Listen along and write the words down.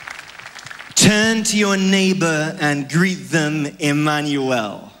Turn to your neighbor and greet them,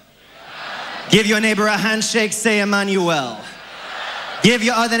 Emmanuel. Give your neighbor a handshake, say Emmanuel. Give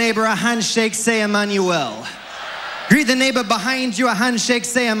your other neighbor a handshake, say Emmanuel. Greet the neighbor behind you, a handshake,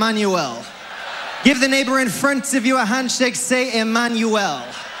 say Emmanuel. Give the neighbor in front of you a handshake, say Emmanuel.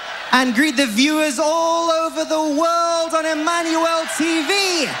 And greet the viewers all over the world on Emmanuel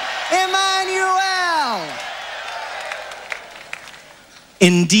TV. Emmanuel!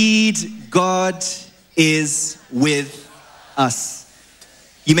 Indeed, God is with us.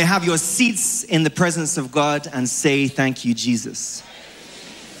 You may have your seats in the presence of God and say, thank you, Jesus.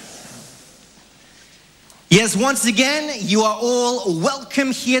 Yes, once again, you are all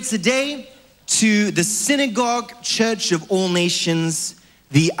welcome here today to the Synagogue Church of All Nations,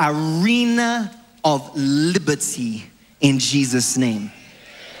 the arena of liberty in Jesus' name.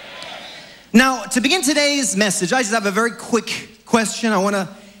 Now, to begin today's message, I just have a very quick question. I want to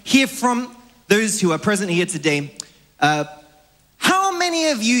hear from those who are present here today. How many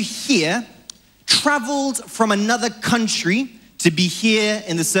of you here traveled from another country to be here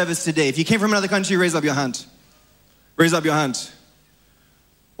in the service today? If you came from another country, raise up your hand. Raise up your hand.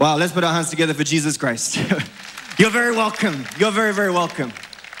 Wow, let's put our hands together for Jesus Christ. You're very welcome. You're very, very welcome.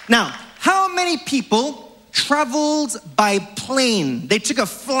 Now, how many people traveled by plane? They took a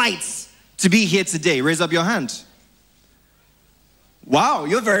flight to be here today. Raise up your hand. Wow,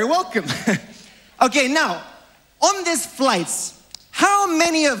 you're very welcome. Okay, now, on this flight, how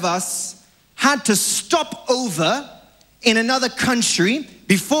many of us had to stop over in another country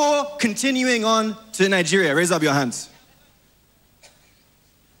before continuing on to Nigeria? Raise up your hands.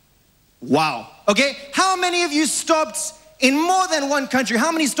 Wow. Okay, how many of you stopped in more than one country?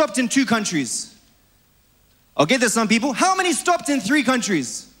 How many stopped in 2 countries? Okay, there's some people. How many stopped in 3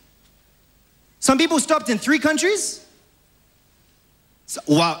 countries? Some people stopped in 3 countries? So,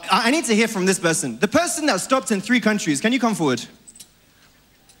 wow, I need to hear from this person. The person that stopped in 3 countries, can you come forward?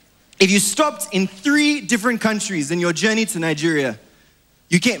 If you stopped in 3 different countries in your journey to Nigeria,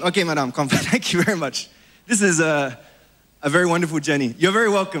 you came. Okay, madam, come. Thank you very much. This is a very wonderful journey. You're very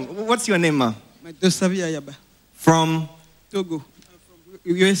welcome. What's your name, ma? From? Togo. From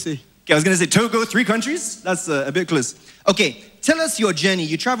USA. Okay, I was going to say Togo, 3 countries? That's a bit close. Okay, tell us your journey.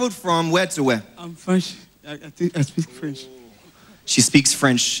 You traveled from where to where? I'm French. I think I speak French. She speaks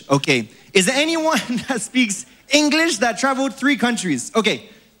French. Okay. Is there anyone that speaks English that traveled 3 countries? Okay.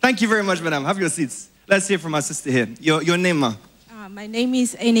 Thank you very much, madam. Have your seats. Let's hear from our sister here. Your name, ma? My name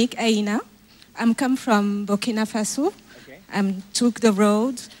is Enik Aina. I'm come from Burkina Faso. Okay. I took the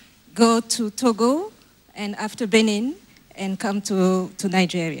road, go to Togo, and after Benin, and come to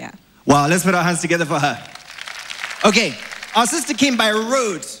Nigeria. Wow, let's put our hands together for her. Okay, our sister came by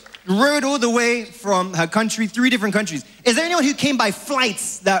road all the way from her country, 3 different countries. Is there anyone who came by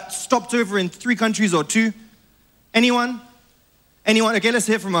flights that stopped over in 3 countries or 2? Anyone? Anyone? Okay, let's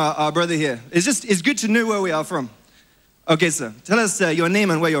hear from our brother here. It's good to know where we are from. Okay, sir. Tell us your name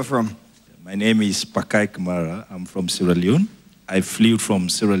and where you're from. My name is Pakai Kamara. I'm from Sierra Leone. I flew from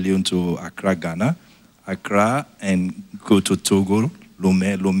Sierra Leone to Accra, Ghana. Accra and go to Togo,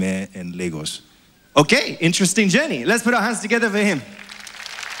 Lomé, and Lagos. Okay, interesting journey. Let's put our hands together for him.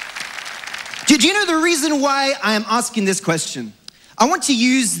 Do you know the reason why I am asking this question? I want to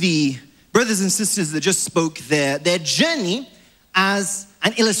use the brothers and sisters that just spoke their journey as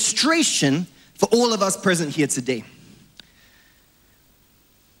an illustration for all of us present here today.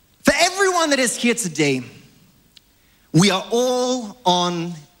 For everyone that is here today, we are all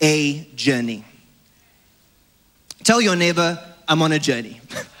on a journey. Tell your neighbor, I'm on a journey.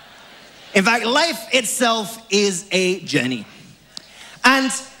 In fact, life itself is a journey.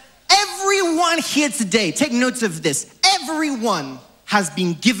 And everyone here today, take note of this, everyone has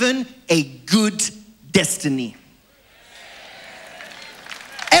been given a good destiny.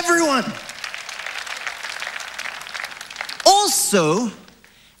 Everyone. Also,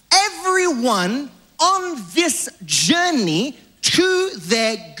 everyone on this journey to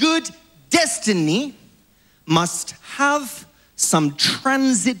their good destiny must have some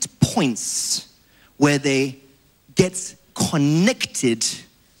transit points where they get connected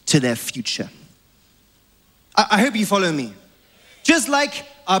to their future. I hope you follow me. Just like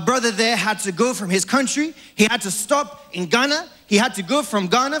our brother there had to go from his country, he had to stop in Ghana, he had to go from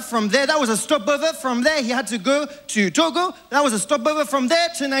Ghana, from there, that was a stopover, from there he had to go to Togo, that was a stopover, from there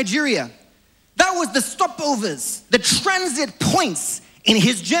to Nigeria. That was the stopovers, the transit points in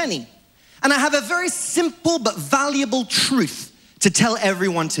his journey. And I have a very simple but valuable truth to tell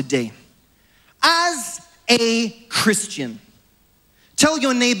everyone today. As a Christian, tell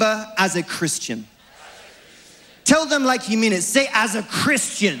your neighbor, as a Christian. Tell them like you mean it. Say, as a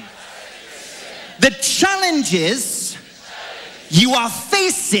Christian. The challenges you are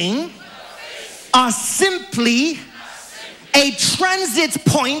facing are simply a transit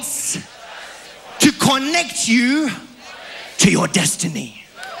point to connect you to your destiny.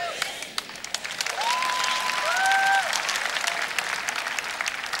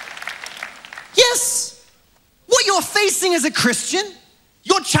 Yes, what you're facing as a Christian,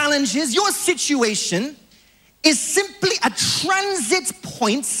 your challenges, your situation is simply a transit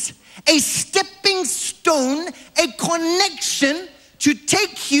point, a stepping stone, a connection to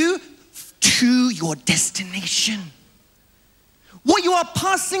take you to your destination. What you are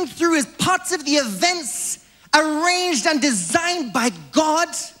passing through is part of the events arranged and designed by God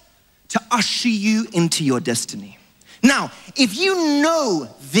to usher you into your destiny. Now, if you know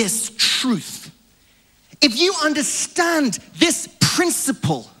this truth, if you understand this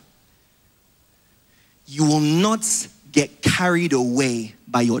principle, you will not get carried away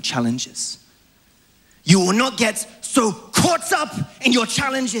by your challenges. You will not get so caught up in your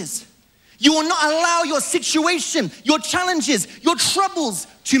challenges. You will not allow your situation, your challenges, your troubles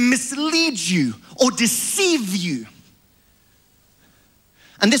to mislead you or deceive you.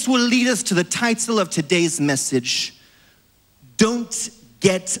 And this will lead us to the title of today's message: Don't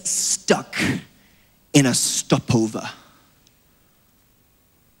get stuck in a stopover.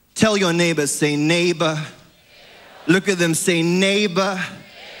 Tell your neighbor, say, neighbor. Look at them, say, neighbor.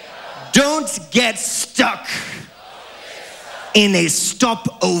 Don't get stuck in a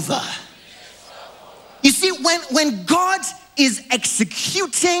stopover. You see, when God is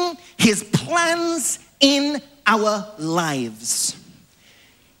executing his plans in our lives,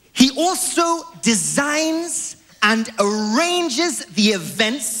 he also designs and arranges the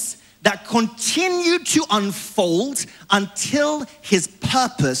events that continue to unfold until his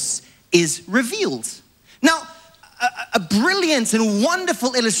purpose is revealed. Now, a brilliant and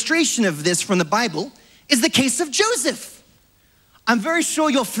wonderful illustration of this from the Bible is the case of Joseph. I'm very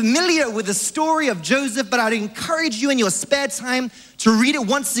sure you're familiar with the story of Joseph, but I'd encourage you in your spare time to read it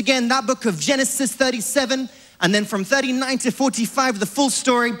once again, that book of Genesis 37, and then from 39 to 45, the full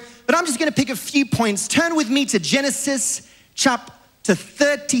story. But I'm just going to pick a few points. Turn with me to Genesis chapter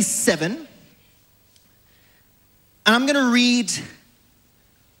 37, and I'm going to read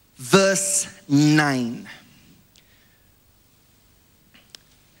verse 9.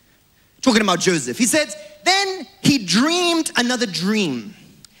 Talking about Joseph. He said, then he dreamed another dream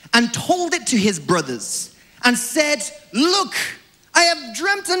and told it to his brothers and said, look, I have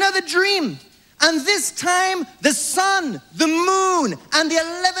dreamt another dream. And this time the sun, the moon, and the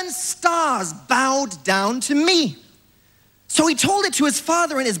 11 stars bowed down to me. So he told it to his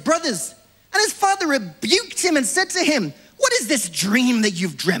father and his brothers. And his father rebuked him and said to him, what is this dream that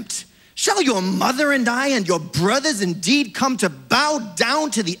you've dreamt? Shall your mother and I and your brothers indeed come to bow down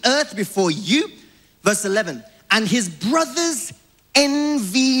to the earth before you? Verse 11, and his brothers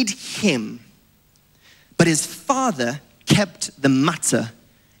envied him, but his father kept the matter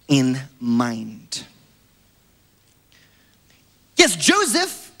in mind. Yes,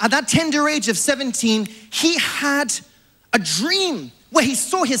 Joseph, at that tender age of 17, he had a dream where he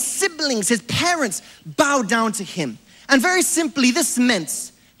saw his siblings, his parents, bow down to him. And very simply, this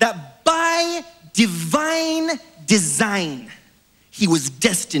meant that by divine design, he was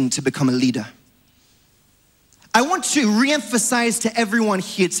destined to become a leader. I want to re-emphasize to everyone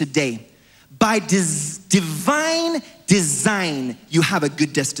here today, by divine design, you have a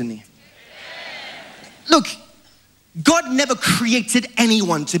good destiny. Look, God never created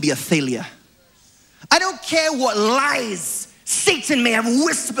anyone to be a failure. I don't care what lies Satan may have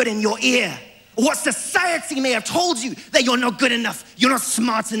whispered in your ear, what society may have told you, that you're not good enough, you're not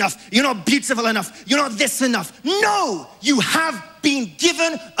smart enough, you're not beautiful enough, you're not this enough. No, you have been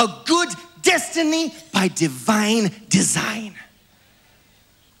given a good destiny by divine design.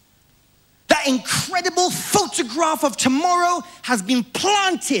 That incredible photograph of tomorrow has been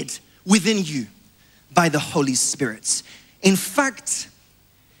planted within you by the Holy Spirit. In fact,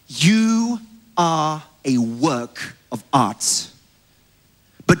 you are a work of art.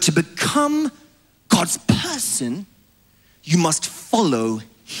 But to become God's person, you must follow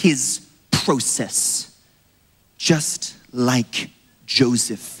his process, just like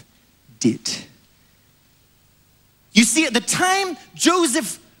Joseph did. You see, at the time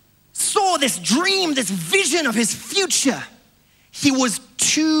Joseph saw this dream, this vision of his future, he was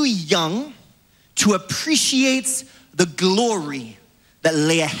too young to appreciate the glory that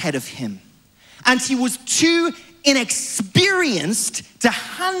lay ahead of him. And he was too inexperienced to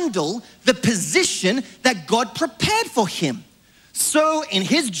handle the position that God prepared for him. So in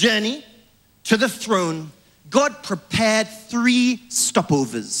his journey to the throne, God prepared 3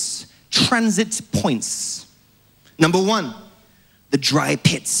 stopovers, transit points. Number one, the dry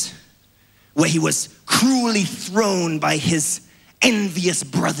pits, where he was cruelly thrown by his envious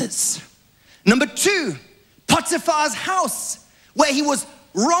brothers. Number two, Potiphar's house, where he was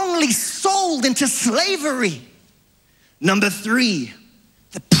wrongly sold into slavery. Number three,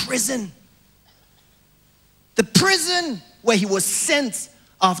 the prison. The prison where he was sent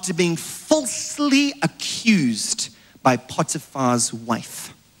after being falsely accused by Potiphar's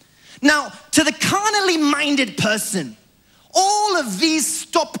wife. Now, to the carnally minded person, all of these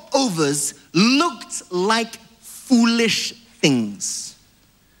stopovers looked like foolish things.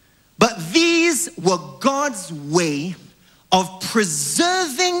 But these were God's way of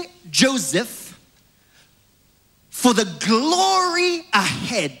preserving Joseph for the glory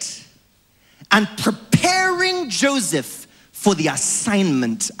ahead and preparing Joseph for the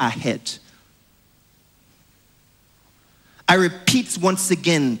assignment ahead. I repeat once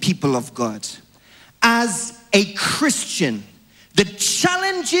again, people of God, as a Christian, the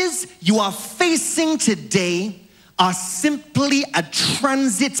challenges you are facing today are simply a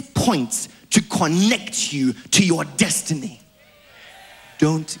transit point to connect you to your destiny.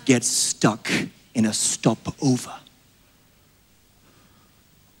 Don't get stuck in a stopover.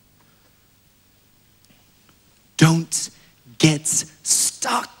 Don't get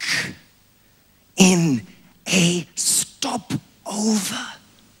stuck in a stopover.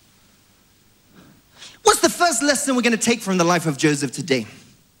 What's the first lesson we're going to take from the life of Joseph today?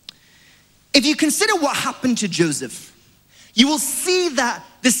 If you consider what happened to Joseph, you will see that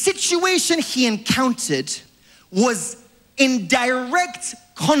the situation he encountered was in direct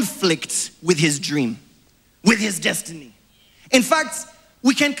conflict with his dream, with his destiny. In fact,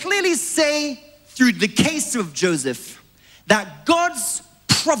 we can clearly say through the case of Joseph that God's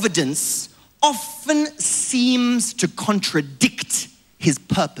providence often seems to contradict his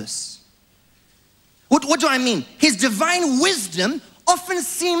purpose. What do I mean? His divine wisdom often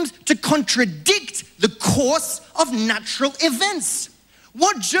seems to contradict the course of natural events.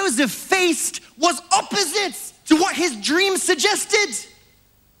 What Joseph faced was opposite to what his dream suggested.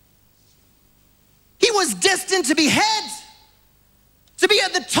 He was destined to be head, to be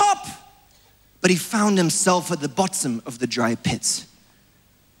at the top, but he found himself at the bottom of the dry pits.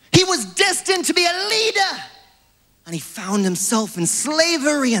 He was destined to be a leader, and he found himself in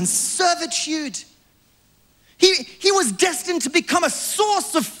slavery and servitude. He was destined to become a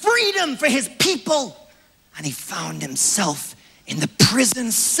source of freedom for his people, and he found himself in the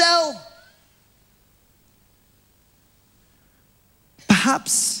prison cell.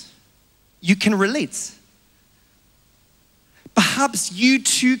 Perhaps you can relate. Perhaps you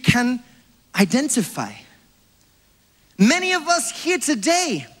too can identify. Many of us here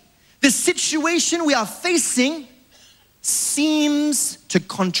today, the situation we are facing seems to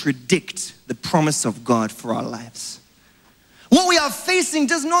contradict the promise of God for our lives. What we are facing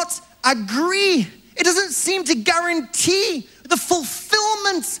does not agree. It doesn't seem to guarantee the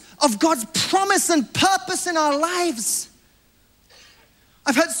fulfillment of God's promise and purpose in our lives.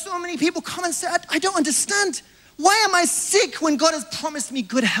 I've heard so many people come and say, I don't understand. Why am I sick when God has promised me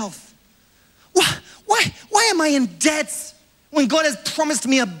good health? Why am I in debt when God has promised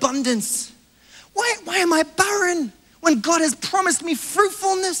me abundance? Why am I barren when God has promised me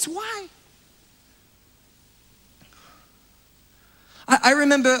fruitfulness? Why? I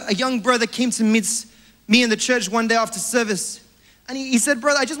remember a young brother came to meet me in the church one day after service. And he said,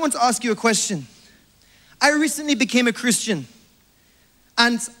 brother, I just want to ask you a question. I recently became a Christian.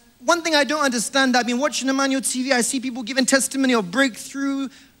 And one thing I don't understand, I've been watching Emmanuel TV, I see people giving testimony of breakthrough,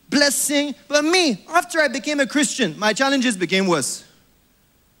 blessing. But me, after I became a Christian, my challenges became worse.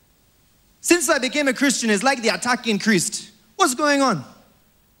 Since I became a Christian, it's like the attack increased. What's going on?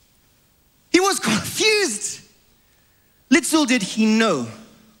 He was confused. Little did he know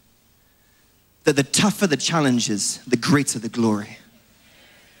that the tougher the challenges, the greater the glory.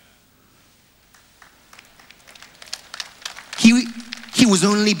 He was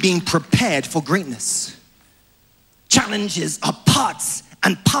only being prepared for greatness. Challenges are parts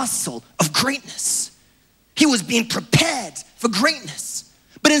and parcel of greatness. He was being prepared for greatness.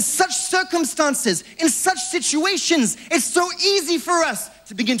 But in such circumstances, in such situations, it's so easy for us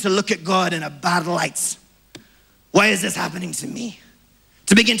to begin to look at God in a bad light. Why is this happening to me?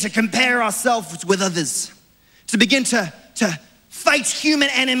 To begin to compare ourselves with others. To begin to fight human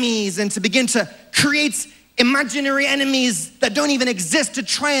enemies and to begin to create imaginary enemies that don't even exist, to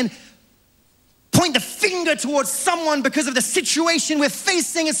try and point the finger towards someone because of the situation we're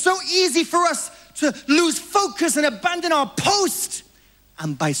facing. It's so easy for us to lose focus and abandon our post.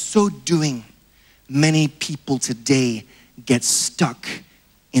 And by so doing, many people today get stuck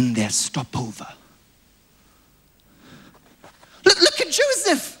in their stopover. Look at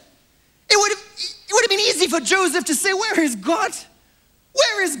Joseph. It would have been easy for Joseph to say, where is God?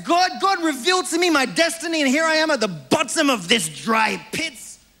 Where is God? God revealed to me my destiny, and here I am at the bottom of this dry pit.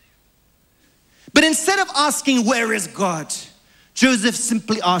 But instead of asking, where is God? Joseph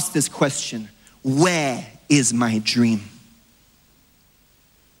simply asked this question, where is my dream?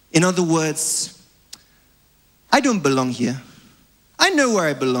 In other words, I don't belong here. I know where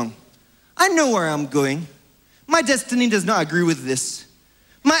I belong. I know where I'm going. My destiny does not agree with this.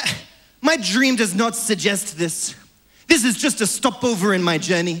 My dream does not suggest this. This is just a stopover in my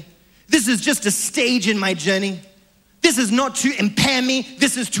journey. This is just a stage in my journey. This is not to impair me.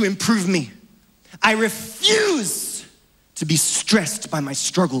 This is to improve me. I refuse to be stressed by my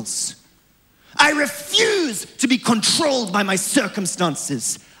struggles. I refuse to be controlled by my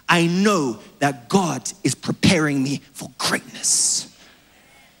circumstances. I know that God is preparing me for greatness.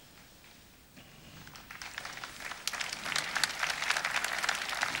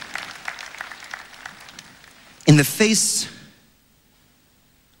 In the face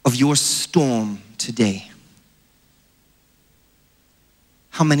of your storm today,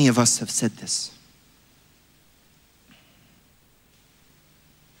 how many of us have said this?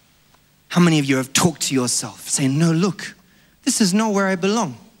 How many of you have talked to yourself saying, no, look, this is not where I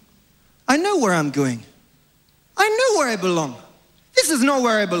belong. I know where I'm going. I know where I belong. This is not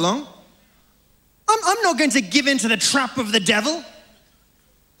where I belong. I'm not going to give in to the trap of the devil.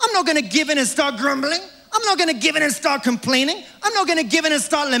 I'm not going to give in and start grumbling. I'm not going to give in and start complaining. I'm not going to give in and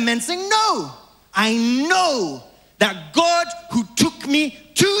start lamenting. No, I know that God who took me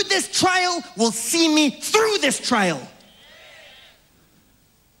to this trial will see me through this trial.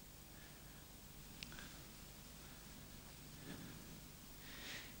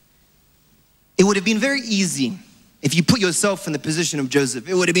 It would have been very easy, if you put yourself in the position of Joseph,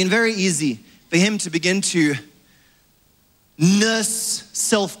 it would have been very easy for him to begin to nurse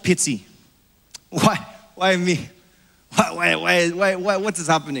self-pity. Why me? Why, what is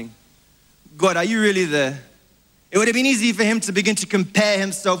happening? God, are you really there? It would have been easy for him to begin to compare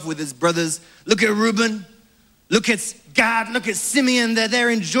himself with his brothers. Look at Reuben, look at Gad, look at Simeon.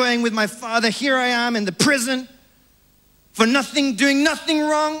 They're enjoying with my father. Here I am in the prison for nothing, doing nothing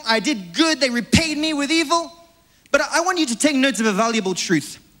wrong. I did good, they repaid me with evil. But I want you to take note of a valuable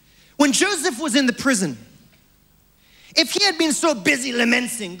truth. When Joseph was in the prison, if he had been so busy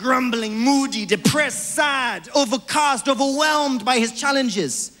lamenting, grumbling, moody, depressed, sad, overcast, overwhelmed by his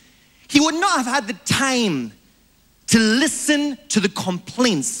challenges, he would not have had the time to listen to the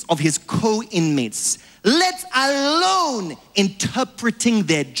complaints of his co-inmates, let alone interpreting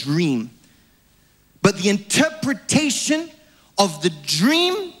their dream. But the interpretation of the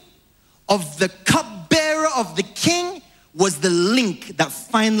dream of the cupbearer of the king was the link that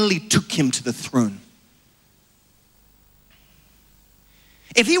finally took him to the throne.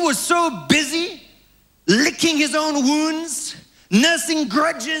 If he was so busy licking his own wounds, nursing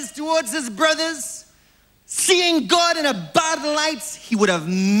grudges towards his brothers, seeing God in a bad light, he would have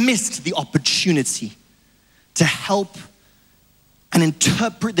missed the opportunity to help and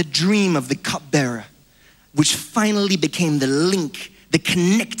interpret the dream of the cupbearer, which finally became the link, the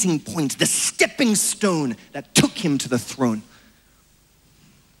connecting point, the stepping stone that took him to the throne.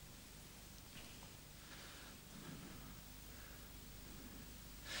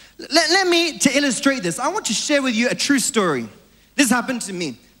 Let me, to illustrate this, I want to share with you a true story. This happened to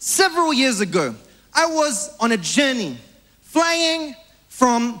me several years ago. I was on a journey flying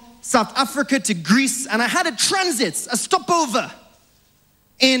from South Africa to Greece, and I had a transit, a stopover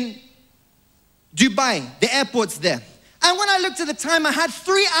in Dubai, the airport's there. And when I looked at the time, I had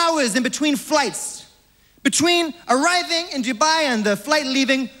 3 hours in between flights, between arriving in Dubai and the flight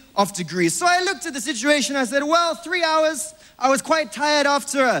leaving off to Greece. So I looked at the situation, I said, well, 3 hours. I was quite tired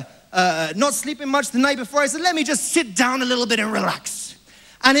after not sleeping much the night before. I said, let me just sit down a little bit and relax.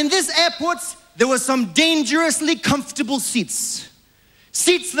 And in this airport, there were some dangerously comfortable seats.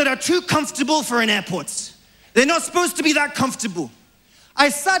 Seats that are too comfortable for an airport. They're not supposed to be that comfortable. I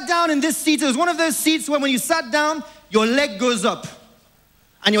sat down in this seat. It was one of those seats where when you sat down, your leg goes up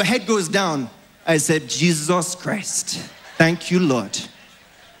and your head goes down. I said, Jesus Christ, thank you, Lord.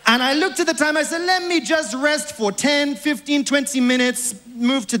 And I looked at the time, I said, let me just rest for 10, 15, 20 minutes,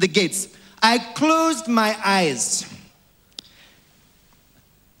 move to the gates. I closed my eyes.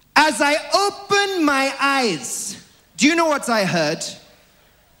 As I opened my eyes, do you know what I heard?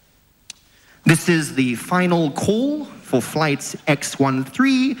 This is the final call for flight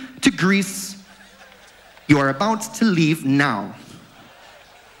X13 to Greece. You are about to leave now.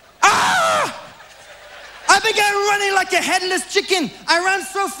 Ah! I began running like a headless chicken. I ran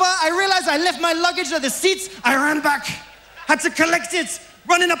so far, I realized I left my luggage at the seats. I ran back, had to collect it,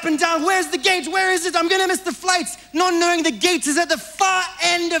 running up and down. Where's the gate? Where is it? I'm gonna miss the flights. Not knowing the gate is at the far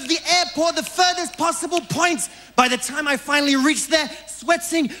end of the airport, the furthest possible point. By the time I finally reached there,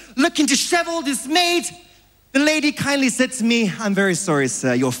 sweating, looking disheveled, dismayed, the lady kindly said to me, "I'm very sorry,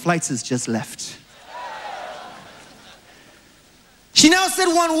 sir, your flight has just left." She now said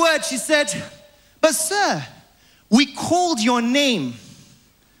one word. She said, "But sir, we called your name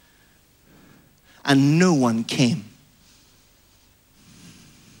and no one came."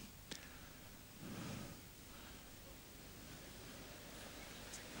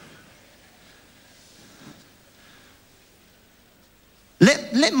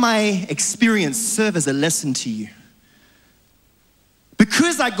 Let my experience serve as a lesson to you.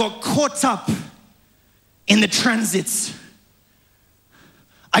 Because I got caught up in the transits,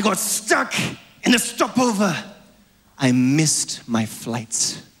 I got stuck in the stopover, I missed my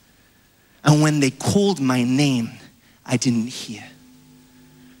flight. And when they called my name, I didn't hear.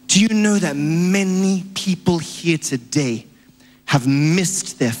 Do you know that many people here today have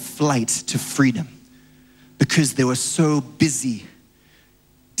missed their flight to freedom because they were so busy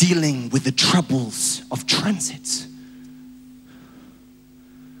dealing with the troubles of transit?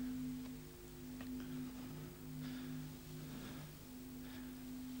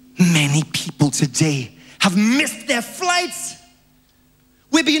 Many people today have missed their flights.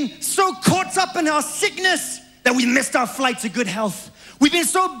 We've been so caught up in our sickness that we missed our flight to good health. We've been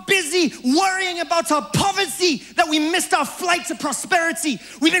so busy worrying about our poverty that we missed our flight to prosperity.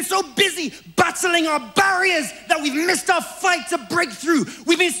 We've been so busy battling our barriers that we've missed our fight to breakthrough.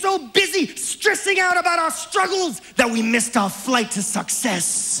 We've been so busy stressing out about our struggles that we missed our flight to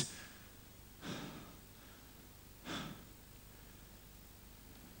success.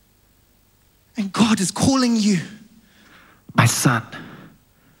 And God is calling you, "My son,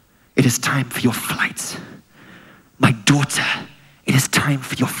 it is time for your flight. My daughter, it is time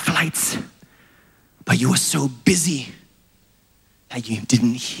for your flight." But you were so busy that you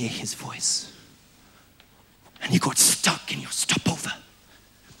didn't hear his voice. And you got stuck in your stopover.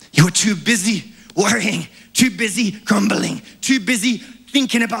 You were too busy worrying, too busy grumbling, too busy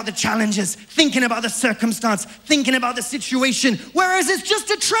thinking about the challenges, thinking about the circumstance, thinking about the situation. Whereas it's just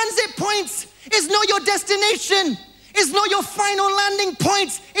a transit point. It's not your destination. It's not your final landing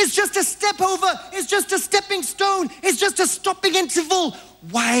point. It's just a step over. It's just a stepping stone. It's just a stopping interval.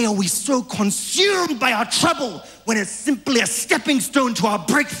 Why are we so consumed by our trouble when it's simply a stepping stone to our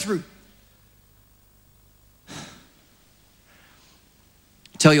breakthrough?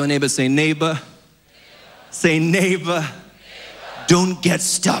 Tell your neighbor, say neighbor. Say neighbor. Don't get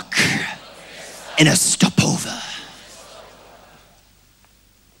stuck in a stopover.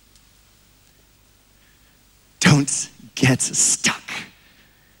 Don't get stuck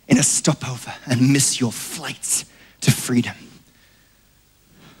in a stopover and miss your flight to freedom.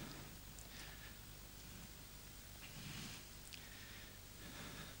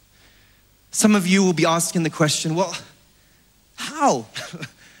 Some of you will be asking the question, well, how?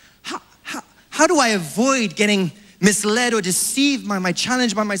 How do I avoid getting misled or deceived by my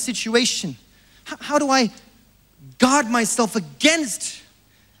challenge, by my situation? How do I guard myself against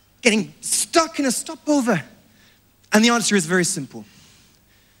getting stuck in a stopover? And the answer is very simple.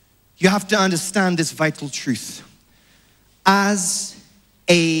 You have to understand this vital truth. As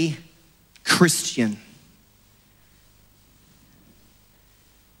a Christian,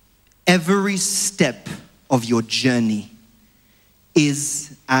 every step of your journey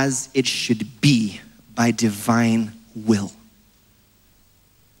is as it should be by divine will.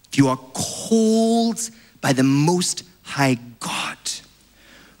 If you are called by the Most High God,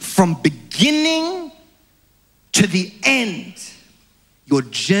 from beginning to the end, your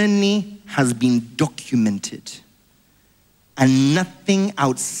journey has been documented. And nothing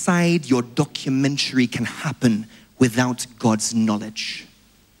outside your documentary can happen without God's knowledge.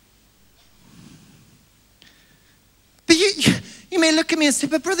 But you may look at me and say,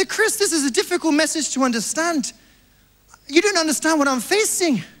 "But Brother Chris, this is a difficult message to understand. You don't understand what I'm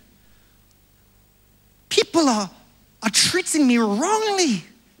facing. People are treating me wrongly.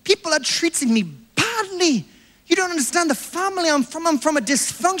 People are treating me badly. You don't understand the family I'm from. I'm from a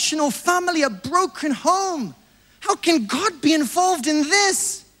dysfunctional family, a broken home. How can God be involved in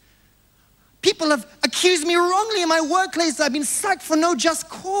this? People have accused me wrongly in my workplace. I've been sacked for no just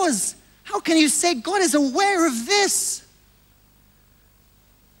cause. How can you say God is aware of this?"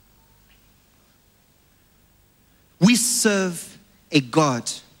 We serve a God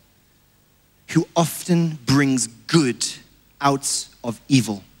who often brings good out of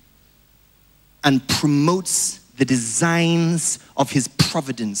evil. and promotes the designs of his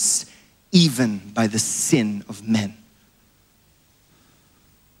providence, even by the sin of men.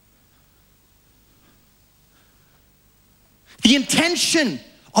 The intention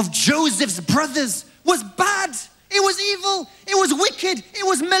of Joseph's brothers was bad. It was evil. It was wicked. It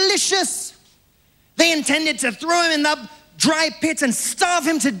was malicious. They intended to throw him in that dry pit and starve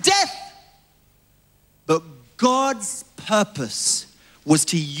him to death. But God's purpose was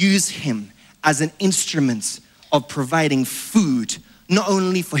to use him as an instrument of providing food, not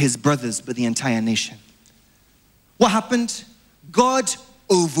only for his brothers, but the entire nation. What happened? God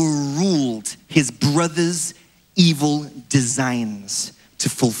overruled his brothers' evil designs to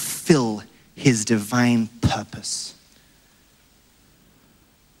fulfill his divine purpose.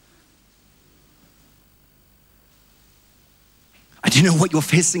 I don't know what you're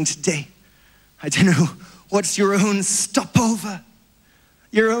facing today. I don't know what's your own stopover,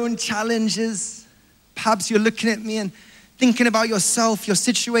 your own challenges. Perhaps you're looking at me and thinking about yourself, your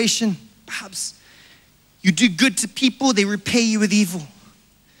situation. Perhaps you do good to people, they repay you with evil.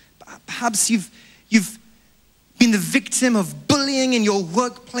 Perhaps you've been the victim of bullying in your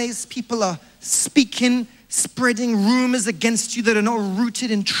workplace. People are speaking, spreading rumors against you that are not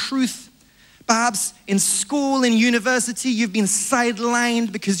rooted in truth. Perhaps in school, in university, you've been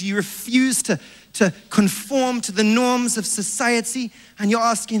sidelined because you refuse to conform to the norms of society, and you're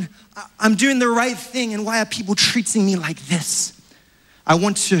asking, I'm doing the right thing, and why are people treating me like this? I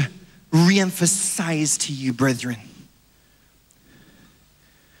want to re-emphasize to you, brethren,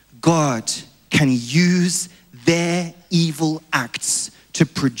 God can use their evil acts to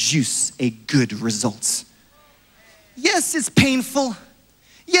produce a good result. Yes, it's painful.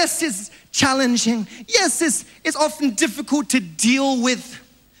 Yes, it's challenging. Yes, it's often difficult to deal with.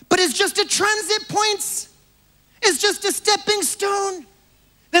 But it's just a transit point. It's just a stepping stone.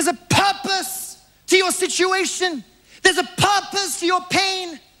 There's a purpose to your situation. There's a purpose to your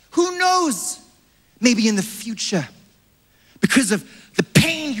pain. Who knows? Maybe in the future, because of the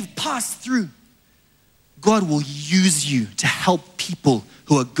pain you've passed through, God will use you to help people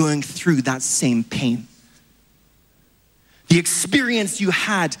who are going through that same pain. The experience you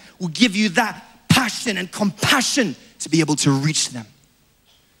had will give you that passion and compassion to be able to reach them.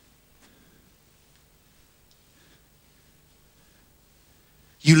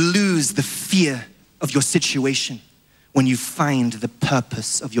 You lose the fear of your situation when you find the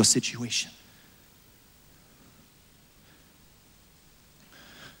purpose of your situation.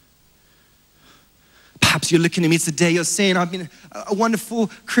 Perhaps you're looking at me today, you're saying, I've been a wonderful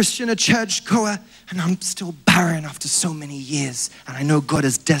Christian, a church goer, and I'm still barren after so many years, and I know God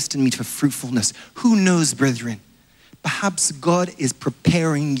has destined me for fruitfulness. Who knows, brethren? Perhaps God is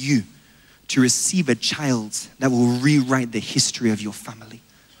preparing you to receive a child that will rewrite the history of your family.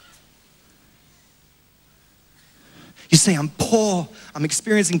 You say, I'm poor, I'm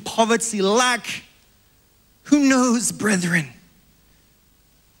experiencing poverty, lack. Who knows, brethren?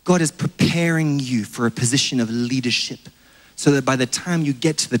 God is preparing you for a position of leadership so that by the time you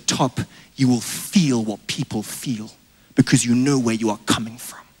get to the top, you will feel what people feel because you know where you are coming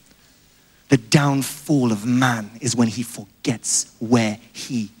from. The downfall of man is when he forgets where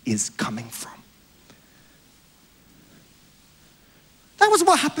he is coming from. That was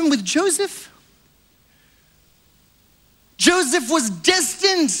what happened with Joseph. Joseph was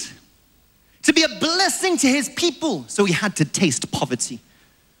destined to be a blessing to his people, so he had to taste poverty.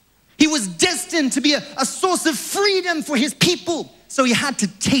 He was destined to be a source of freedom for his people, so he had to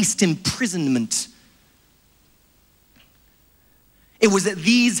taste imprisonment. It was at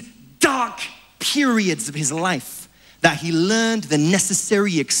these dark periods of his life that he learned the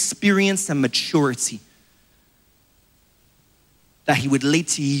necessary experience and maturity that he would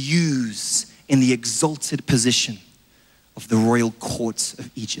later use in the exalted position of the royal court of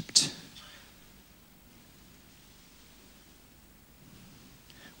Egypt.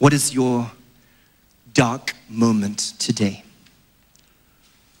 What is your dark moment today?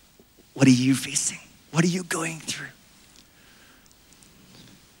 What are you facing? What are you going through?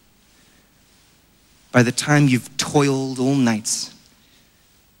 By the time you've toiled all night,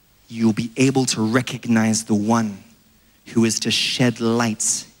 you'll be able to recognize the one who is to shed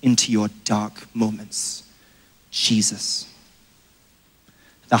light into your dark moments, Jesus.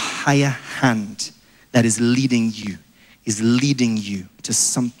 The higher hand that is leading you to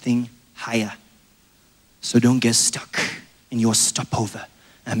something higher. So don't get stuck in your stopover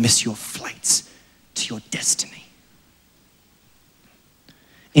and miss your flight to your destiny.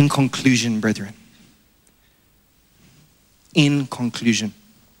 In conclusion, brethren, in conclusion,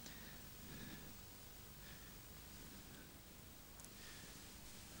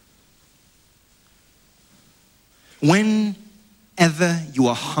 Whenever you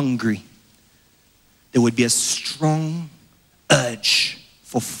are hungry, there would be a strong urge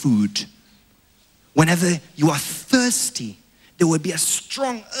for food. Whenever you are thirsty, there would be a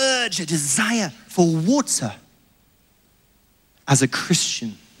strong urge, a desire for water. As a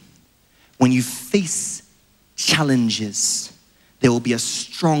Christian, when you face challenges, there will be a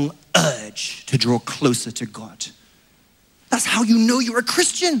strong urge to draw closer to God. That's how you know you're a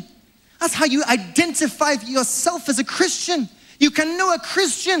Christian. That's how you identify yourself as a Christian. You can know a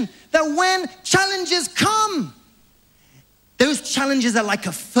Christian that when challenges come, those challenges are like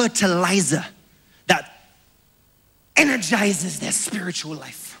a fertilizer that energizes their spiritual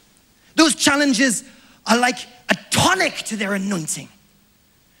life. Those challenges are like a tonic to their anointing.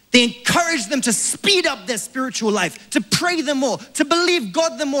 They encourage them to speed up their spiritual life, to pray the more, to believe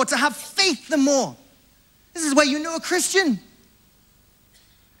God the more, to have faith the more. This is where you know a Christian.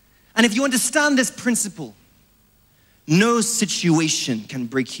 And if you understand this principle, no situation can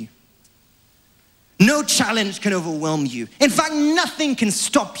break you. No challenge can overwhelm you. In fact, nothing can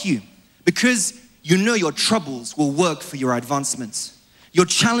stop you because you know your troubles will work for your advancement. Your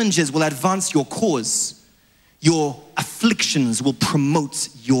challenges will advance your cause. Your afflictions will promote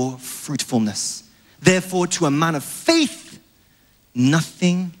your fruitfulness. Therefore, to a man of faith,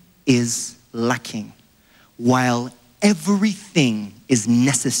 nothing is lacking, while everything is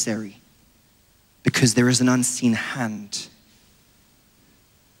necessary because there is an unseen hand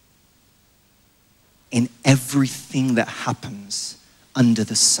in everything that happens under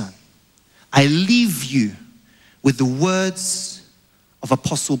the sun. I leave you with the words of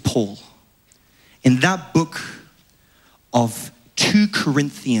Apostle Paul in that book of 2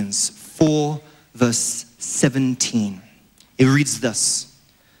 Corinthians 4 verse 17. It reads thus: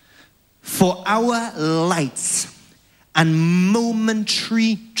 "For our light and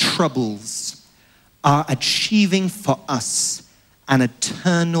momentary troubles are achieving for us an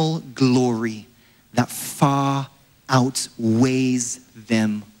eternal glory that far outweighs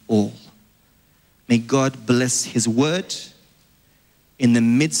them all." May God bless his word in the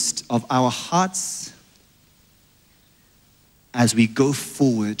midst of our hearts as we go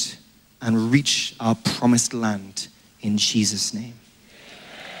forward and reach our promised land in Jesus' name.